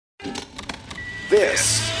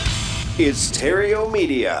This is Stereo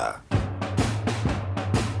Media.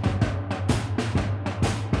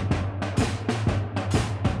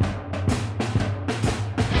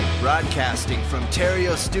 Broadcasting from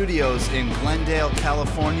Terrio Studios in Glendale,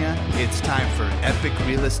 California, it's time for Epic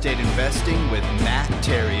Real Estate Investing with Matt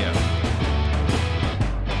Terrio.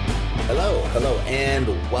 Hello, and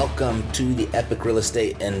welcome to the Epic Real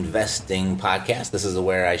Estate Investing Podcast. This is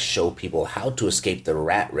where I show people how to escape the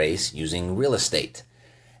rat race using real estate.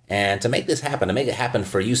 And to make this happen, to make it happen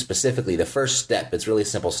for you specifically, the first step, it's really a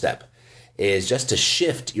simple step, is just to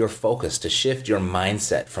shift your focus, to shift your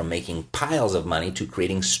mindset from making piles of money to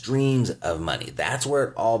creating streams of money. That's where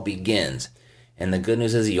it all begins. And the good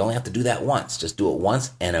news is you only have to do that once. Just do it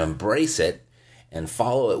once and embrace it and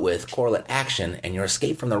follow it with correlate action, and your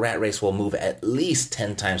escape from the rat race will move at least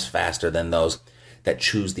 10 times faster than those that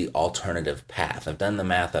choose the alternative path. I've done the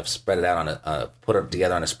math. I've spread it out put it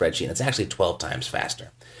together on a spreadsheet, and it's actually 12 times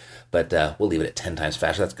faster. But we'll leave it at 10 times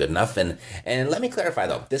faster. That's good enough. And let me clarify,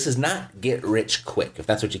 though. This is not get rich quick. If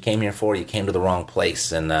that's what you came here for, you came to the wrong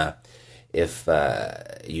place. And if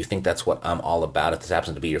you think that's what I'm all about, if this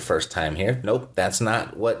happens to be your first time here, nope, that's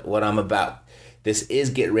not what I'm about. This is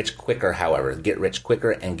get rich quicker, however. Get rich quicker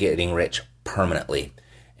and getting rich permanently.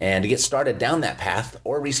 And to get started down that path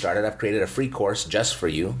or restart it, I've created a free course just for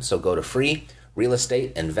you. So go to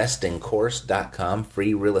freerealestateinvestingcourse.com,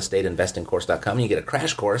 freerealestateinvestingcourse.com. You get a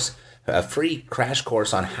crash course, a free crash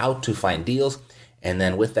course on how to find deals. And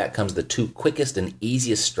then with that comes the 2 quickest and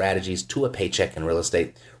easiest strategies to a paycheck in real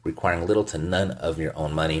estate, requiring little to none of your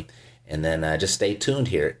own money. And then just stay tuned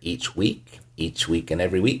here each week and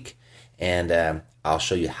every week. And I'll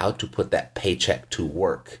show you how to put that paycheck to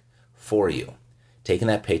work for you. Taking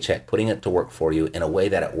that paycheck, putting it to work for you in a way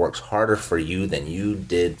that it works harder for you than you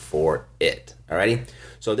did for it. Alrighty?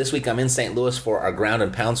 So this week I'm in St. Louis for our Ground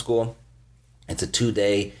and Pound School. It's a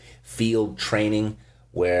 2-day field training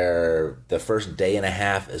where the first day and a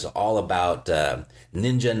half is all about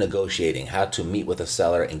ninja negotiating, how to meet with a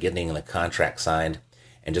seller and getting the contract signed,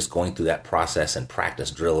 and just going through that process and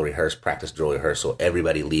practice, drill, rehearse, so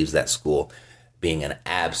everybody leaves that school being an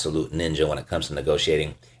absolute ninja when it comes to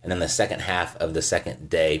negotiating. And then the second half of the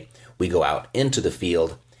second day, we go out into the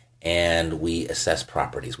field and we assess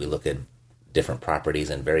properties. We look at different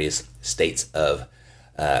properties in various states of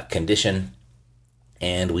condition,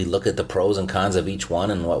 and we look at the pros and cons of each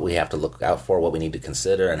one and what we have to look out for, what we need to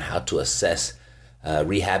consider, and how to assess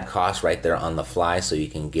rehab costs right there on the fly so you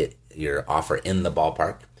can get your offer in the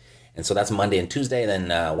ballpark. And so that's Monday and Tuesday. Then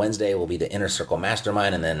Wednesday will be the Inner Circle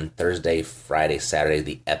Mastermind, and then Thursday, Friday, Saturday,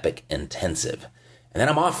 the Epic Intensive. And then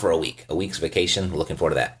I'm off for a week's vacation. Looking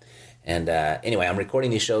forward to that. And anyway, I'm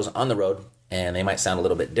recording these shows on the road, and they might sound a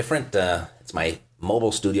little bit different. It's my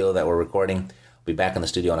mobile studio that we're recording. I'll be back in the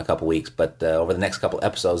studio in a couple weeks, but over the next couple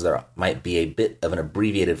episodes, there might be a bit of an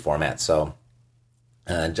abbreviated format. So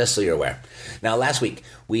just so you're aware. Now, last week,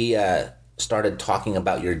 we started talking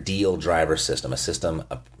about your deal driver system,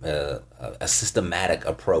 a systematic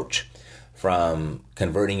approach from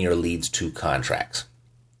converting your leads to contracts.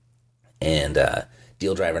 And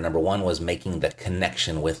deal driver number 1 was making the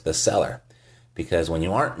connection with the seller. Because when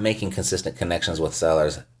you aren't making consistent connections with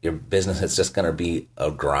sellers, your business is just going to be a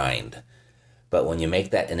grind. But when you make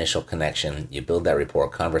that initial connection, you build that rapport,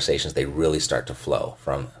 conversations, they really start to flow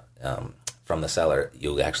from the seller.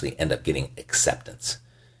 You'll actually end up getting acceptance.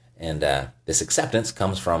 And this acceptance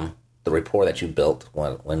comes from the rapport that you built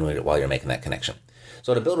while you're making that connection.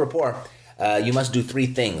 So to build rapport, you must do 3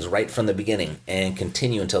 things right from the beginning and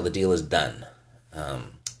continue until the deal is done.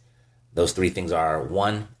 Those 3 things are: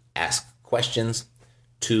 1, ask questions;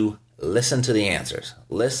 2, listen to the answers.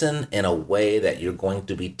 Listen in a way that you're going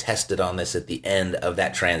to be tested on this at the end of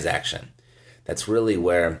that transaction. That's really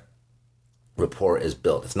where rapport is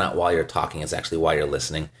built. It's not while you're talking, it's actually while you're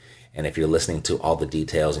listening. And if you're listening to all the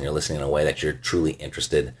details and you're listening in a way that you're truly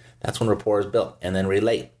interested, that's when rapport is built. And then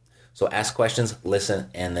relate. So ask questions, listen,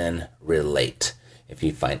 and then relate. If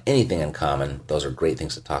you find anything in common, those are great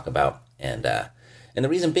things to talk about. And the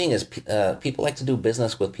reason being is people like to do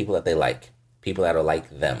business with people that they like, people that are like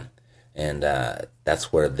them. And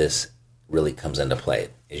that's where this really comes into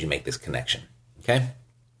play, is you make this connection. Okay?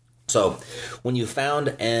 So when you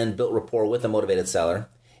found and built rapport with a motivated seller,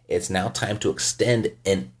 it's now time to extend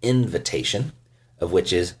an invitation, of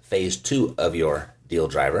which is phase 2 of your deal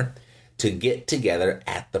driver, to get together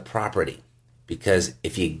at the property. Because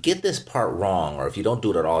if you get this part wrong, or if you don't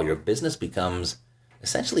do it at all, your business becomes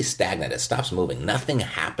essentially stagnant. It stops moving. Nothing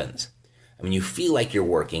happens. I mean, you feel like you're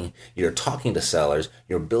working, you're talking to sellers,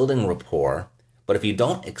 you're building rapport, but if you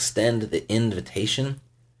don't extend the invitation,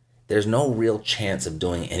 there's no real chance of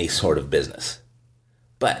doing any sort of business.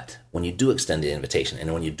 But when you do extend the invitation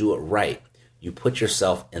and when you do it right, you put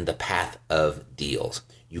yourself in the path of deals.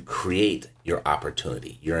 You create your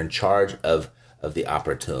opportunity. You're in charge of the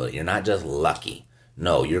opportunity. You're not just lucky.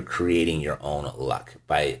 No, you're creating your own luck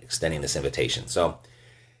by extending this invitation. So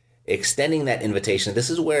extending that invitation, this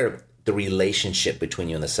is where the relationship between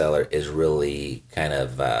you and the seller is really kind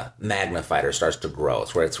of magnified or starts to grow.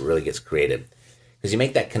 It's where it really gets created. Because you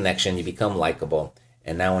make that connection, you become likable,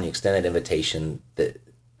 and now when you extend that invitation,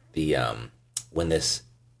 when this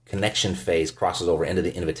connection phase crosses over into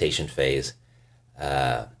the invitation phase,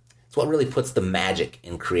 it's what really puts the magic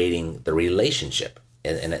in creating the relationship.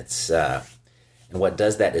 And it's and what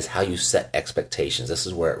does that is how you set expectations. This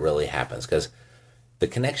is where it really happens, because the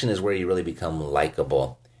connection is where you really become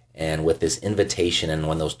likable. And with this invitation, and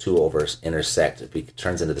when those two intersect, it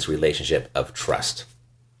turns into this relationship of trust.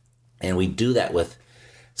 And we do that with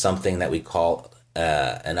something that we call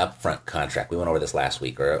an upfront contract. We went over this last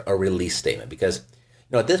week, or a release statement, because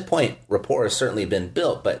at this point, rapport has certainly been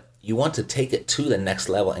built, but you want to take it to the next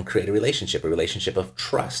level and create a relationship of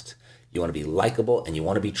trust. You want to be likable and you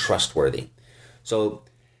want to be trustworthy. So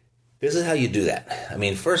this is how you do that. I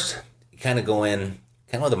mean, first, you kind of go in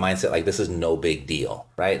kind of with a mindset like this is no big deal,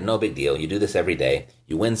 right? No big deal. You do this every day.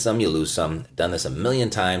 You win some, you lose some. I've done this a million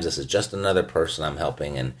times. This is just another person I'm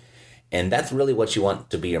helping. And that's really what you want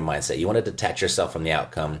to be your mindset. You want to detach yourself from the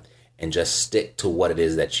outcome and just stick to what it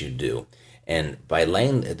is that you do. And by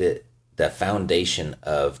laying the foundation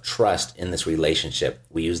of trust in this relationship,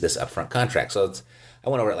 we use this upfront contract. So I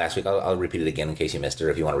went over it last week. I'll repeat it again in case you missed it or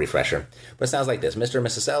if you want a refresher. But it sounds like this. Mr. and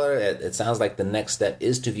Mrs. Seller, it sounds like the next step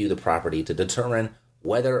is to view the property to determine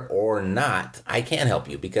whether or not I can help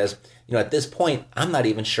you. Because, at this point, I'm not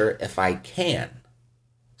even sure if I can.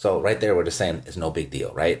 So right there, we're just saying it's no big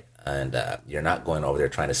deal, right? And you're not going over there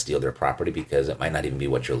trying to steal their property, because it might not even be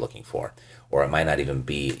what you're looking for. Or it might not even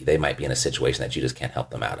be, they might be in a situation that you just can't help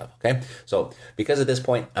them out of, okay? So because at this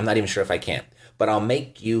point, I'm not even sure if I can. But I'll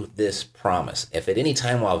make you this promise. If at any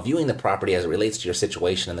time while viewing the property as it relates to your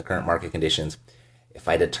situation and the current market conditions, if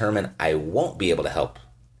I determine I won't be able to help,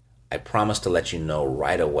 I promise to let you know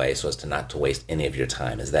right away so as to not to waste any of your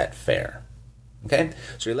time. Is that fair? Okay?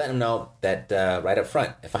 So you let them know that right up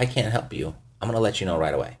front, if I can't help you, I'm going to let you know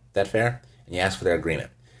right away. Is that fair? And you ask for their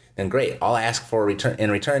agreement. Then great. All I ask for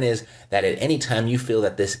in return is that at any time you feel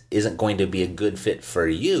that this isn't going to be a good fit for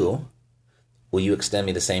you, will you extend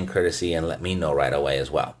me the same courtesy and let me know right away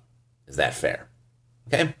as well? Is that fair?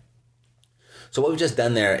 Okay? So what we've just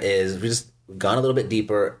done there is we've just gone a little bit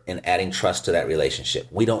deeper in adding trust to that relationship.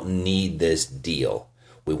 We don't need this deal.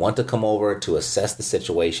 We want to come over to assess the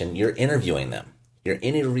situation. You're interviewing them. You're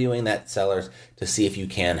interviewing that seller to see if you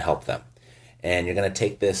can help them. And you're going to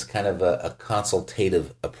take this kind of a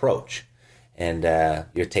consultative approach. And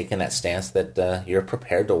you're taking that stance that you're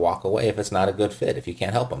prepared to walk away if it's not a good fit, if you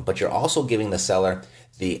can't help them. But you're also giving the seller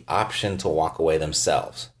the option to walk away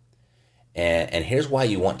themselves. And here's why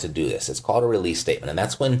you want to do this. It's called a release statement. And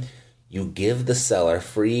that's when you give the seller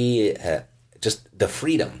just the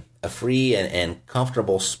freedom, a free and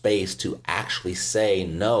comfortable space to actually say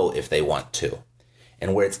no if they want to.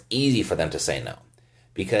 And where it's easy for them to say no.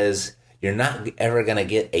 Because you're not ever going to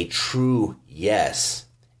get a true yes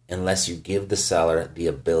unless you give the seller the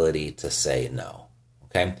ability to say no.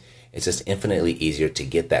 Okay? It's just infinitely easier to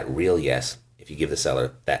get that real yes if you give the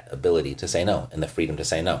seller that ability to say no and the freedom to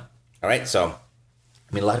say no. All right? So,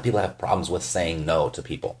 a lot of people have problems with saying no to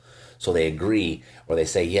people. So they agree or they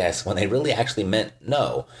say yes when they really actually meant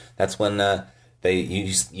no. That's when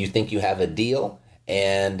you think you have a deal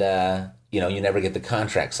and you never get the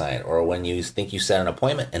contract signed, or when you think you set an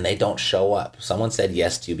appointment and they don't show up. Someone said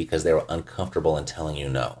yes to you because they were uncomfortable in telling you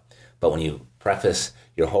no. But when you preface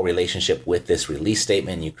your whole relationship with this release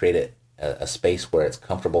statement and you create a space where it's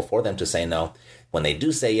comfortable for them to say no, when they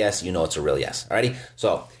do say yes, you know it's a real yes. Alrighty?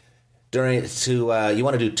 So you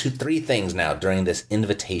want to do 3 things now during this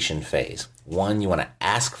invitation phase. One, you want to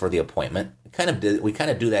ask for the appointment. We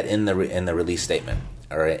kind of do that in the release statement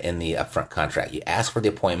or in the upfront contract. You ask for the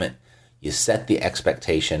appointment. You set the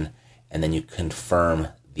expectation, and then you confirm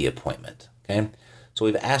the appointment, okay? So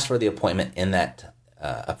we've asked for the appointment in that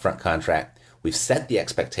upfront contract. We've set the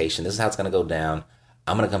expectation. This is how it's going to go down.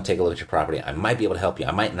 I'm going to come take a look at your property. I might be able to help you.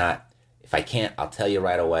 I might not. If I can't, I'll tell you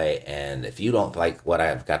right away. And if you don't like what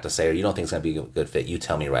I've got to say or you don't think it's going to be a good fit, you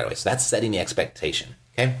tell me right away. So that's setting the expectation,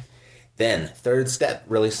 okay? Then, third step,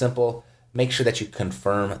 really simple. Make sure that you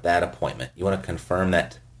confirm that appointment. You want to confirm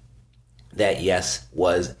that yes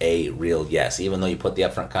was a real yes. Even though you put the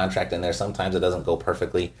upfront contract in there, sometimes it doesn't go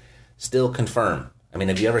perfectly. Still confirm.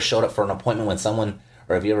 Have you ever showed up for an appointment when someone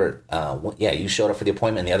Or have you ever, you showed up for the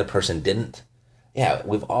appointment and the other person didn't? Yeah,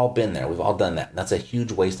 we've all been there. We've all done that. That's a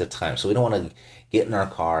huge waste of time. So we don't want to get in our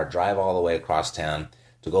car, drive all the way across town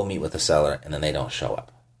to go meet with the seller, and then they don't show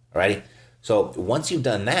up. Alrighty? So once you've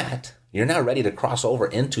done that, you're now ready to cross over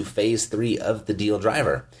into phase 3 of the deal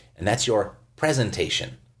driver, and that's your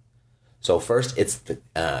presentation. So first, it's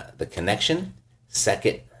the connection.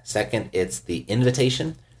 Second, it's the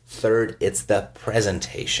invitation. Third, it's the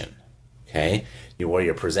presentation. Okay? Where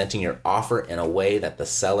you're presenting your offer in a way that the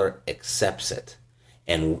seller accepts it.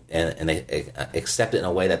 And they accept it in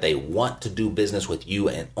a way that they want to do business with you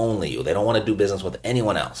and only you. They don't want to do business with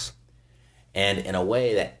anyone else. And in a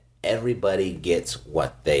way that everybody gets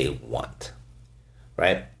what they want.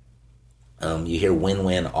 Right? You hear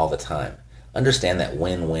win-win all the time. Understand that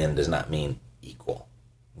win-win does not mean equal.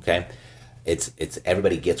 Okay? It's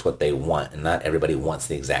everybody gets what they want, and not everybody wants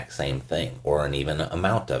the exact same thing or an even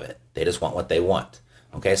amount of it. They just want what they want.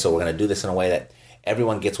 Okay, so we're going to do this in a way that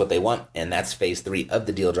everyone gets what they want, and that's phase 3 of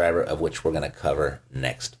the deal driver, of which we're going to cover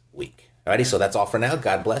next week. Alrighty, so that's all for now.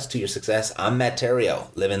 God bless. To your success. I'm Matt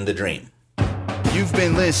Theriault, living the dream. You've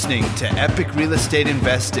been listening to Epic Real Estate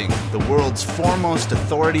Investing, the world's foremost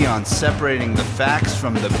authority on separating the facts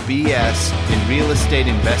from the BS in real estate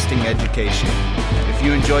investing education. If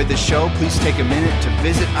you enjoyed the show, please take a minute to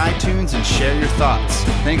visit iTunes and share your thoughts.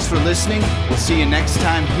 Thanks for listening. We'll see you next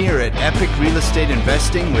time here at Epic Real Estate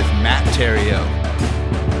Investing with Matt Theriault.